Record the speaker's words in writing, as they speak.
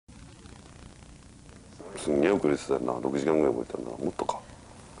すんげえ遅れてたよな。6時間ぐらい遅れてたな。もっとか。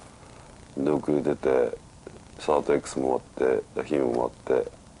で遅れてて、サート X も終わって、ヒムも終わっ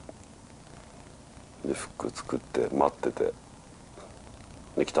て、で服作って待ってて、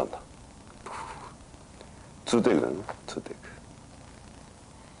で来たんだ。2テイクだよね、2テイク。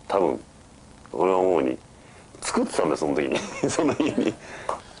多分俺は思うに作ってたんだよ、その時にその日に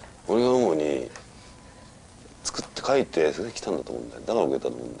俺が思うに作って書いてそれで来たんだと思うんだよ。だから遅れた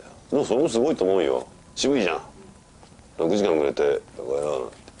と思うんだよ。でもそれもすごいと思うよ。渋いじゃん。6時間遅れて「だから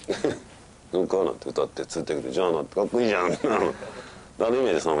よ」なんて「なんか」なんて歌って2テイクで「じゃあな」ってかっこいいじゃんあのイ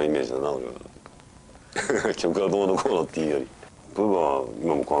メージそのイメージだな俺は曲はどうのこうのっていうより。プーバは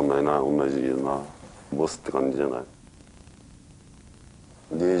今も変わんないな、同じだな。ボスって感じじゃない。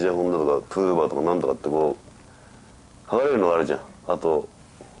 DJ ホンダとかプーバーとかなんとかってこう剥がれるのがあるじゃん。あと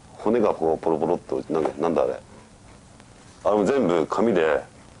骨がこうポロポロっとなんだあれ、あれも全部紙で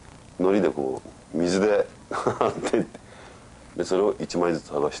糊でこう水で貼っていって、でそれを1枚ずつ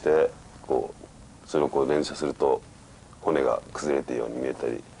剥がしてこうそれをこう連射すると骨が崩れてるように見えた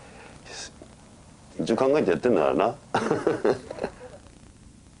り、一応考えてやってんだからな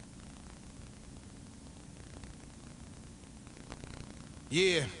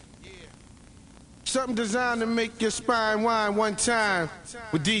Yeah. Something designed to make your spine whine one time.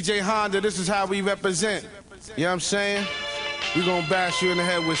 With DJ Honda, this is how we represent. You know what I'm saying? We gonna bash you in the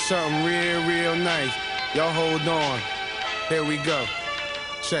head with something real nice. Y'all hold on. Here we go.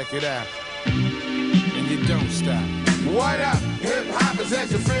 Check it out. And you don't stop. What up? Hip hoppers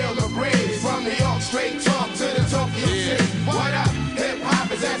as you feel the breeze. From New York, straight talk to the Tokyo City. What up? Hip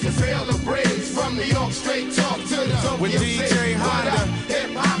hoppers as you feel the breeze. From New York, straight talk to the Tokyo With DJ City. What Honda. up?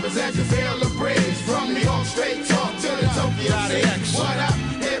 Hip hoppers as you feel the breeze. From New York, straight talk to the Tokyo City. What up?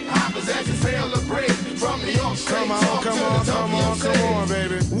 Hip hoppers as you feel the breeze. From New York, straight talk to the Tokyo City. Come on,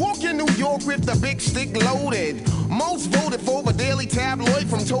 baby. Walk in New York with the big stick loaded. Most voted for the Daily Tabloid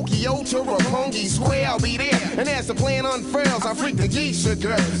from Tokyo to Roppongi Square. I'll be there. And as the plan unfurls, I freak the geisha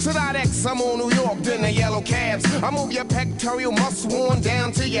girl. Sadat X, I'm on New York, then the yellow cabs. I move your pectoral muscle on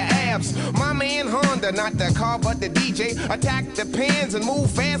down to your abs. My man Honda, not the car but the DJ. Attack the pans and move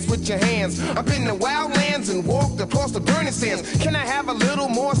fast with your hands. I've been to wildlands and walked across the burning sands. Can I have a little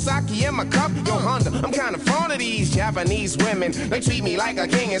more sake in my cup? Yo Honda, I'm kinda fond of these Japanese women. They treat me like a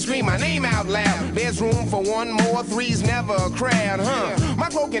king and scream my name out loud. There's room for one more, three's never a crowd, huh? My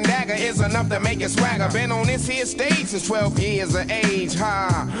cloak and dagger is enough to make it swagger. Been on this here stage since 12 years of age,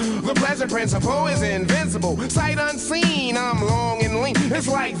 huh? The pleasure principle is invincible. Sight unseen, I'm long and lean. It's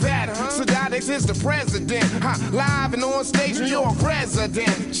like that, huh? Sadat X is the president, huh? Live and on stage, New York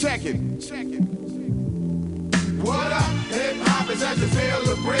resident. Check it. What up? Hip hoppers as you feel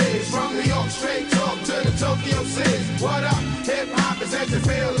the breeze. From New York, straight talk to the Tokyo City. What up? Hip hoppers as you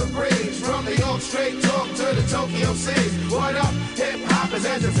feel the breeze. From New York, straight talk to the Tokyo City. What up? Hip hoppers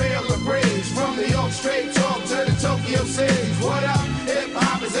as you feel the breeze. From New York, straight talk to the Tokyo City. What up? Hip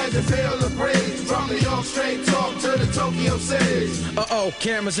hoppers as you feel the breeze. From New York, straight talk to the Tokyo City. Uh-oh,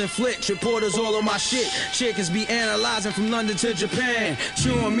 cameras and flicks, reporters all on my shit. Chickens be analyzing from London to Japan.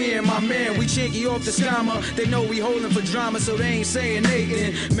 Chewing me and my man, we chinky off the scammer. They know we holding for drama, so they ain't saying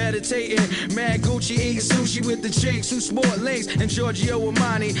Nathan. Meditating, mad Gucci, eating sushi with the chicks who sport links. And Giorgio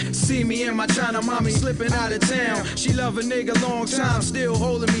Armani, see me and my China mommy slipping out of town. She love a nigga long time, still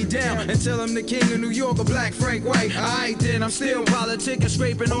holding me down. Until I'm the king of New York, a black Frank White. Alright then, I'm still politicking,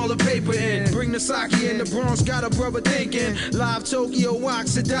 scraping all the paper in. Bring the sake in the Bronx, got a brother thinking. Live Tokyo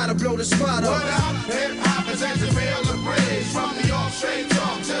wax, it gotta blow the spot up. What up? Hip hoppers as you feel the breeze. From New York, straight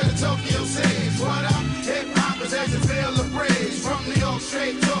talk to the Tokyo City. What up? Hip hoppers as you feel the breeze. From New York,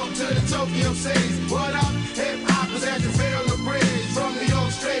 straight talk to the Tokyo City. What up? Hip hoppers as you feel the breeze. From New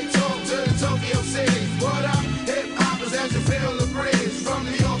York, straight talk to the Tokyo City. What up? Hip hoppers as you feel the breeze. From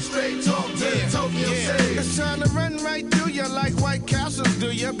New York, straight talk to the Tokyo City. It's trying to run right through you like White Castles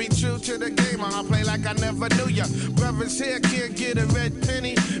do ya. Be true to the game, I'll play like I never knew ya. Brothers here can't get a red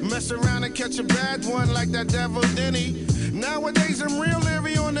penny. Mess around and catch a bad one like that devil Denny. Nowadays I'm real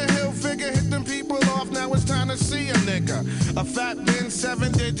leery on the hill figure. Hit them people off, now it's time to see a nigga. A fat bin,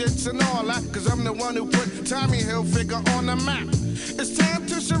 7 digits and all that. Cause I'm the one who put Tommy Hilfiger on the map. It's time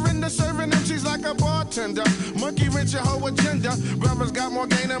to surrender, serving them cheese like a bartender. Monkey wrench your whole agenda. Brothers got more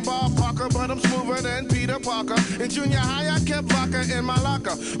gain than Bob Parker, but I'm smoother than Peter Parker. In junior high, I kept vodka in my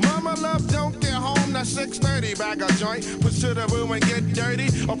locker. Mama love, don't get home, that's 6:30. Bag a joint, push to the room and get dirty.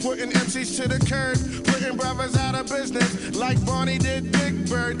 I'm putting MCs to the curb, putting brothers out of business, like Barney did Big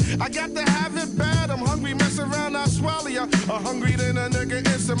Bird. I got to have it bad, I'm hungry, mess around, I'll swallow ya. I'm hungry than a nigga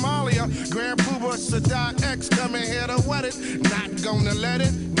in Somalia. Grand Puba, Sadat X, coming here to wet it. Not gonna let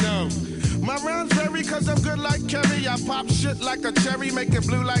it, no. My rounds vary cause I'm good like Kerry. I pop shit like a cherry, make it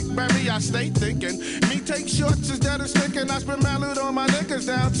blue like berry. I stay thinking, me take shorts instead of sticking. I spend my loot on my niggas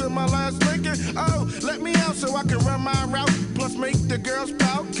down to my last licking. Oh, let me out so I can run my route. Plus make the girls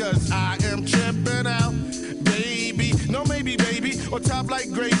pout cause I am tripping out. Baby, no maybe baby, or top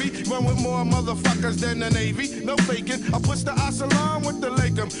like gravy. Run with more motherfuckers than the Navy. No faking, I push the Asalam with the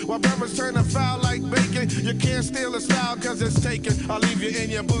Lakem. While brothers turning foul like bacon. You can't steal a style cause it's taken. I'll leave you in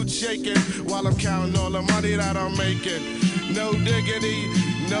your boots shaking while I'm counting all the money that I'm making. No diggity,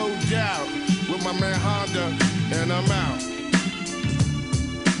 no doubt. With my man Honda, and I'm out.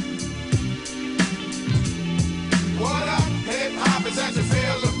 What up? Hip hop is as you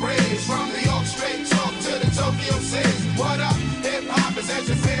feel the breeze. From New York straight talk to the Tokyo seas. What up? Hip hop is as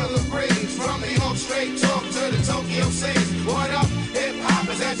you feel the breeze. From New York straight talk to the Tokyo seas. What up? Hip hop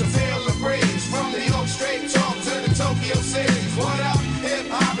is as you feel the breeze. From New York straight talk to the Tokyo seas. What up? Hip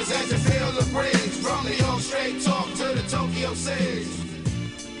hop is as you feel the breeze. From New York straight talk to the Tokyo seas.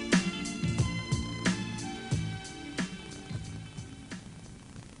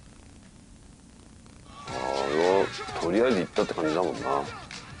とりあえず行ったって感じだもんな。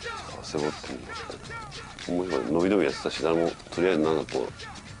汗ぼってんの面白い。伸び伸びやってたし、誰もとりあえずなんかこ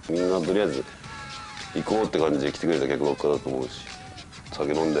うみんなとりあえず行こうって感じで来てくれた客ばっかだと思うし、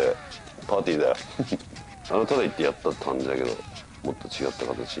酒飲んでパーティーだよただ行ってやったって感じだけど、もっと違った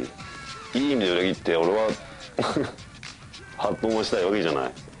形、いい意味で裏切って俺は発砲もしたいわけじゃな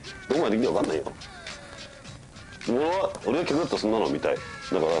い。どこまでできて分かんないよ。俺が曲だったらそんなの見たい。だ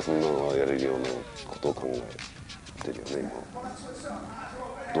からそんなのはやれるようなことを考えてるよね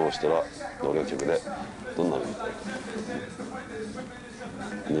今。どうしたら俺が曲でどんなの見たい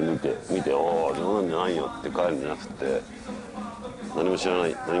で見ておー冗談じゃないよって帰るんじゃなくて、何も知らな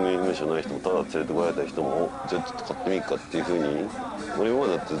い人もただ連れてこられた人もじゃあちょっと買ってみっかっていう風に。俺今ま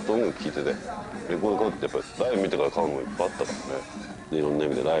でだってずっと音楽聴いてて、レコード買うってやっぱりライブ見てから買うのもいっぱいあったからね。でいろんな意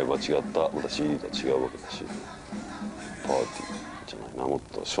味でライブは違った、また CD とは違うわけだし、パーティーじゃないな、もっ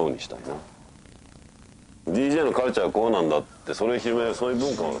とショーにしたいな。DJ のカルチャーはこうなんだって、そういう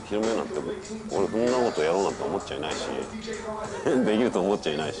文化を広めるなんて俺そんなことやろうなんて思っちゃいないしできると思っち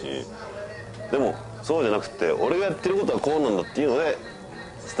ゃいないし、でもそうじゃなくて俺がやってることはこうなんだっていうので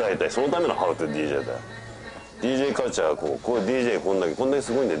伝えたい。そのためのハウト DJ だよ。 DJ カルチャーはこういう DJ こんだけ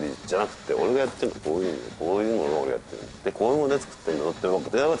すごいんだよじゃなくて、俺がやってるのこういうのが俺がやってるで、こういうもので作ってるんだって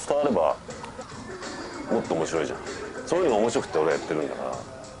僕伝わればもっと面白いじゃん。そういうのが面白くて俺やってるんだから。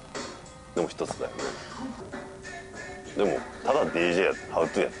でも一つだよね。でもただ DJ ハウ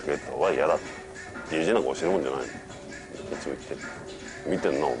トゥーやってくれって俺は嫌だ。 DJ なんか教えるもんじゃないの。いつも言ってる。見て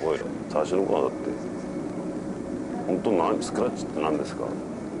んの覚えろ。最初の頃だって本当にスクラッチって何ですか、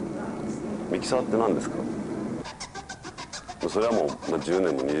ミキサーって何ですか。それはもう10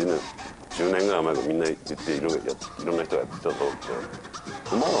年も20年10年ぐらい前からみんな言っていろんな人がやってたと思って、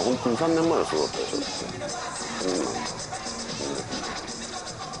まだ本当に3年前はそうだったでしょっ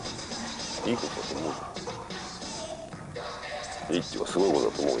て。いいことだと思う。いいっていうかすごいこと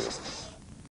だと思うよ。